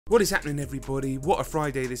What is happening, everybody? What a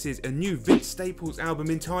Friday this is. A new Vince Staples album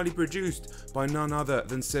entirely produced by none other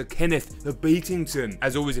than Sir Kenneth the Beatington.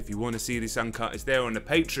 As always, if you want to see this uncut, it's there on the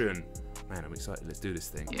Patreon. Man, I'm excited. Let's do this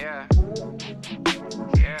thing. Yeah.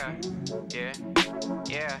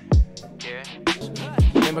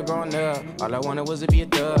 Remember growing up, all I wanted was to be a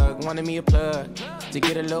thug. Wanted me a plug to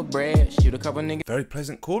get a little bread, shoot a couple niggas. Very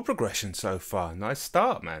pleasant chord progression so far. Nice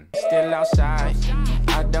start, man. Still outside,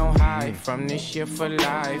 I don't hide from this shit for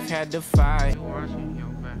life. Had to fight.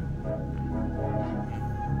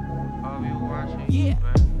 Yeah.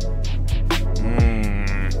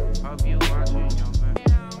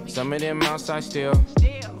 Some of them outside still,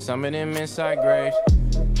 some of them inside graves.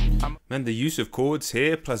 Man, the use of chords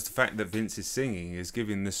here, plus the fact that Vince is singing, is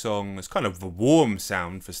giving the song, it's kind of a warm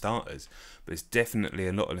sound for starters, but it's definitely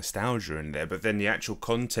a lot of nostalgia in there. But then the actual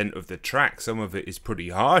content of the track, some of it is pretty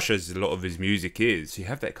harsh, as a lot of his music is. So you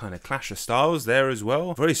have that kind of clash of styles there as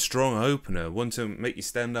well. Very strong opener, one to make you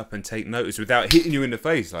stand up and take notice without hitting you in the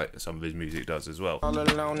face, like some of his music does as well. All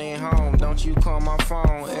alone at home, don't you call my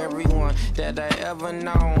phone. Everyone that I ever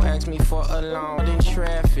known ask me for a loan in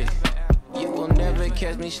traffic. You will never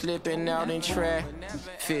catch me slipping out in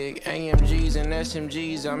traffic. AMGs and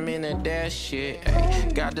SMGs, I'm in a dash shit. Ay,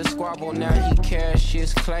 got the squabble, now he cash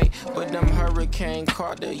his clay. But them Hurricane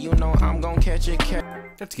Carter, you know I'm gonna catch a cat.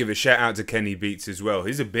 I have to give a shout out to Kenny Beats as well.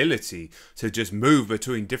 His ability to just move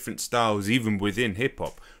between different styles, even within hip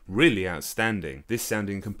hop, really outstanding. This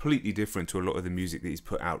sounding completely different to a lot of the music that he's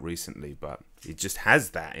put out recently, but he just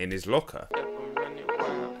has that in his locker.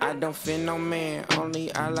 I don't fear no man,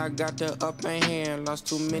 only I got the upper hand. Lost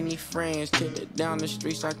too many friends, till it down the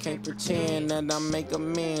streets I can't pretend that I make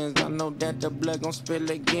amends. I know that the blood gon' spill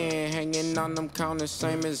again. Hanging on them counters,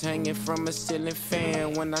 same as hanging from a ceiling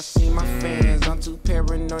fan. When I see my fans, I'm too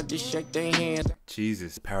paranoid to shake their hands.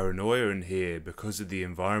 Jesus, paranoia in here because of the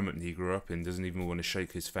environment he grew up in. Doesn't even want to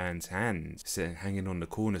shake his fans' hands. Sitting hanging on the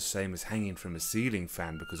corner, same as hanging from a ceiling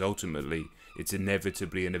fan, because ultimately it's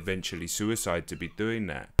inevitably and eventually suicide to be doing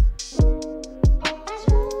that.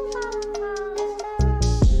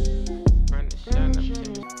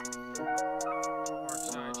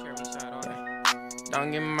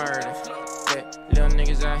 Don't get murdered. Little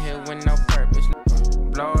niggas out here with no purpose.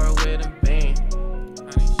 Blow her with a beam.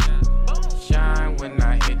 Shine when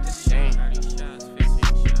I hit the scene.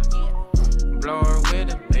 Blow her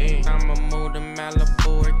with a beam. I'ma move to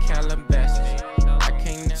Malibu or Calabasas.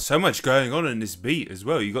 So much going on in this beat as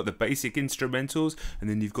well. You got the basic instrumentals, and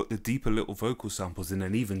then you've got the deeper little vocal samples, and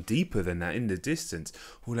then even deeper than that in the distance.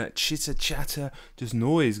 All that chitter chatter, just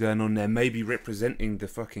noise going on there, maybe representing the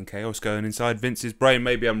fucking chaos going inside Vince's brain.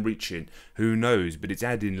 Maybe I'm reaching, who knows, but it's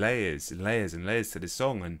adding layers and layers and layers to this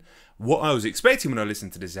song. And what I was expecting when I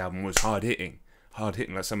listened to this album was hard hitting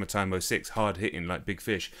like Summertime '06, hard hitting like Big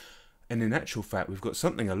Fish. And in actual fact, we've got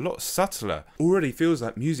something a lot subtler. Already feels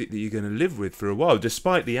like music that you're going to live with for a while,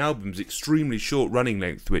 despite the album's extremely short running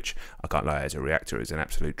length, which, I can't lie, as a reactor is an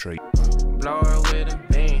absolute treat. Blow her with a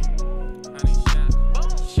beam.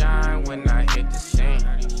 Shine when I hit the scene.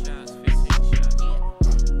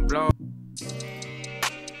 Blow.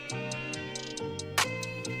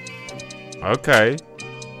 Okay.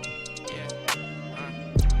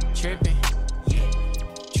 Tripping.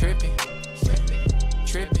 Tripping.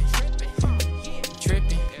 Tripping.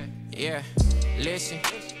 Yeah, listen,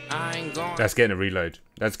 I ain't going. That's getting a reload.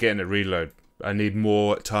 That's getting a reload. I need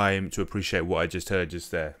more time to appreciate what I just heard just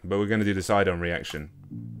there. But we're going to do the side-on reaction.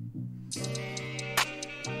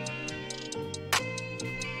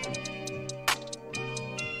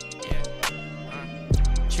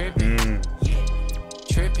 Tripping,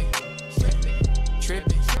 tripping,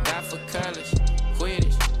 tripping. Die for colors,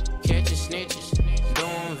 quitters, catching snitches,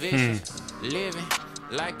 doing vicious, living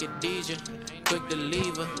like a DJ, quick to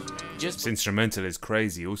leave her. This instrumental is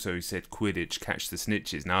crazy. Also, he said Quidditch, catch the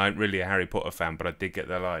snitches. Now, I ain't really a Harry Potter fan, but I did get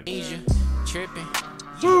that line. Tripping.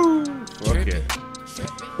 Woo! Fuck it.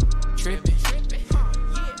 Tripping.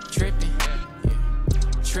 Tripping.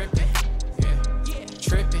 Tripping.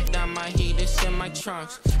 Tripping. Down my heat, it's in my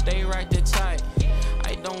trunks. They right the type.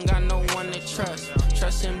 I don't got no one to trust.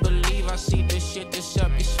 Trust and believe. I see the shit that's up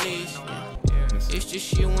your sleeves. It's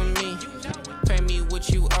just you and me. Pay me what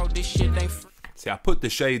you owe. This shit ain't. See, I put the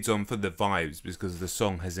shades on for the vibes because the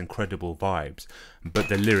song has incredible vibes, but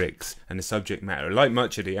the lyrics and the subject matter, like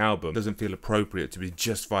much of the album, doesn't feel appropriate to be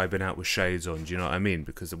just vibing out with shades on, do you know what I mean?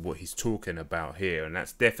 Because of what he's talking about here, and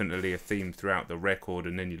that's definitely a theme throughout the record.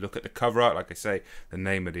 And then you look at the cover art, like I say, the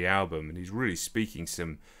name of the album, and he's really speaking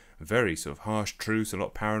some very sort of harsh truths, a lot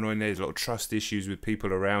of paranoia. There's a lot of trust issues with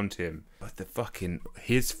people around him. But the fucking,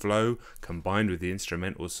 his flow combined with the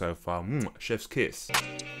instrumentals so far, chef's kiss.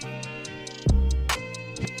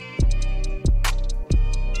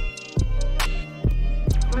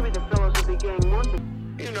 Maybe the fellas will be getting more,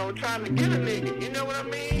 you know, trying to get a nigga, you know what I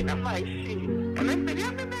mean? I'm like, shit. And they said,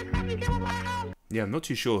 y'all been back trying to get on my house. Yeah, I'm not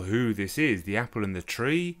too sure who this is. The Apple and the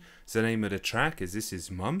Tree is the name of the track. Is this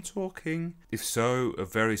his mum talking? If so, a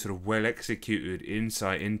very sort of well executed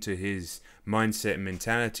insight into his mindset,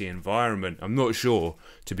 mentality, environment. I'm not sure,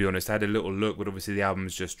 to be honest. I had a little look, but obviously the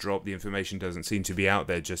album's just dropped. The information doesn't seem to be out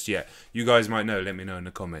there just yet. You guys might know. Let me know in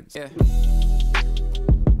the comments. Yeah.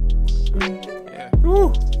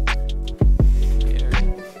 Woo.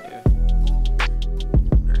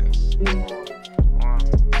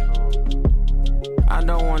 I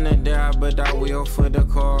don't wanna die, but I will for the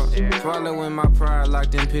cause. Swallowing my pride like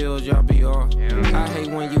them pills, y'all be off. I hate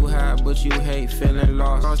when you high, but you hate feeling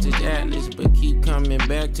lost. Cross this atlas, but keep coming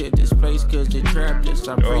back to this place, cause the trapless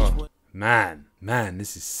I preach. Man,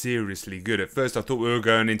 this is seriously good. At first I thought we were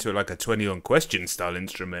going into like a 21 question style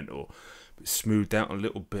instrumental. But smoothed out a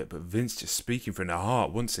little bit, but Vince just speaking from the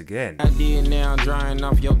heart once again. I did now, drying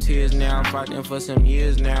off your tears now. Fighting for some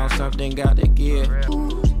years now, something gotta give.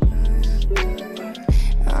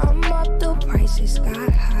 I'm up, the prices got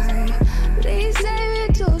high. Please save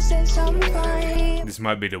it 2 cents, I'm fine. This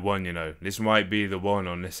might be the one, you know. This might be the one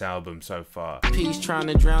on this album so far. Peace trying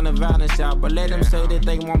to drown the violence out, but let them say that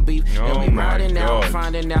they won't be. Oh and we my riding out, God.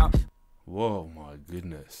 finding out. Whoa, my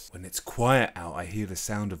goodness. When it's quiet out, I hear the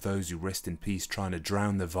sound of those who rest in peace trying to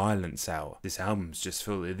drown the violence out. This album's just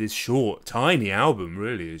full of this short, tiny album,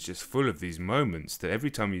 really, is just full of these moments that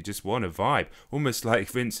every time you just want to vibe. Almost like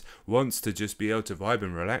Vince wants to just be able to vibe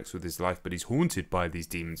and relax with his life, but he's haunted by these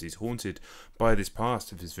demons. He's haunted by this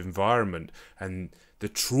past of his environment and the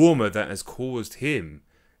trauma that has caused him,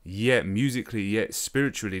 yet musically, yet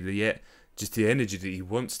spiritually, yet just the energy that he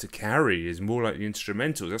wants to carry is more like the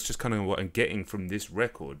instrumentals. That's just kind of what I'm getting from this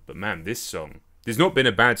record. But man, this song, there's not been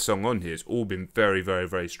a bad song on here. It's all been very, very,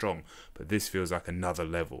 very strong. But this feels like another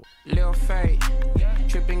level. Lil' fade,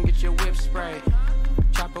 tripping, get your whip sprayed.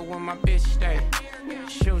 Chopper when my bitch stay.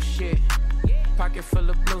 Shoot shit, pocket full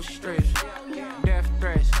of blue strips. Death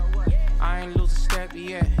threats, I ain't lose a step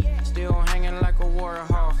yet. Still hanging like a war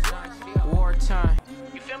horse. Wartime.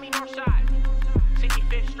 You feel me, Northside?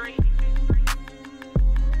 65th Street.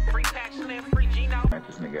 Free pack slim, free Gino. Met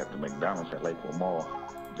this nigga at the McDonald's at Lakewood Mall.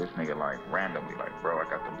 This nigga like randomly like, bro, I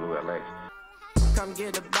got the blue LA. Come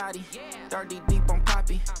get a body, 30 deep on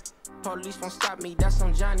Poppy. Police won't stop me, that's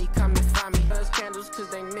on Johnny, come and find me. Cause candles, cause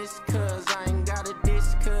they miss, cause I ain't got a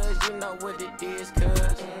diss, cause you know what it is,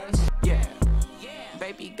 cause yeah.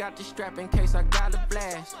 Baby got the strap in case I got a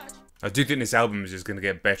blast. I do think this album is just going to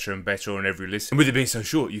get better and better on every listen. And with it being so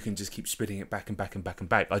short, you can just keep spitting it back and back and back and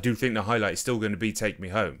back. I do think the highlight is still going to be Take Me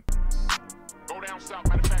Home. Go down south,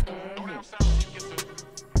 matter of fact, go down south, you get to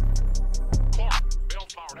Clark,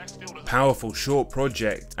 Bellflower, that's still the Powerful short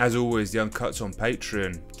project. As always, the Uncuts on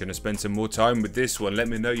Patreon. Gonna spend some more time with this one. Let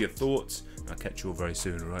me know your thoughts. I'll catch you all very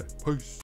soon, alright? Peace.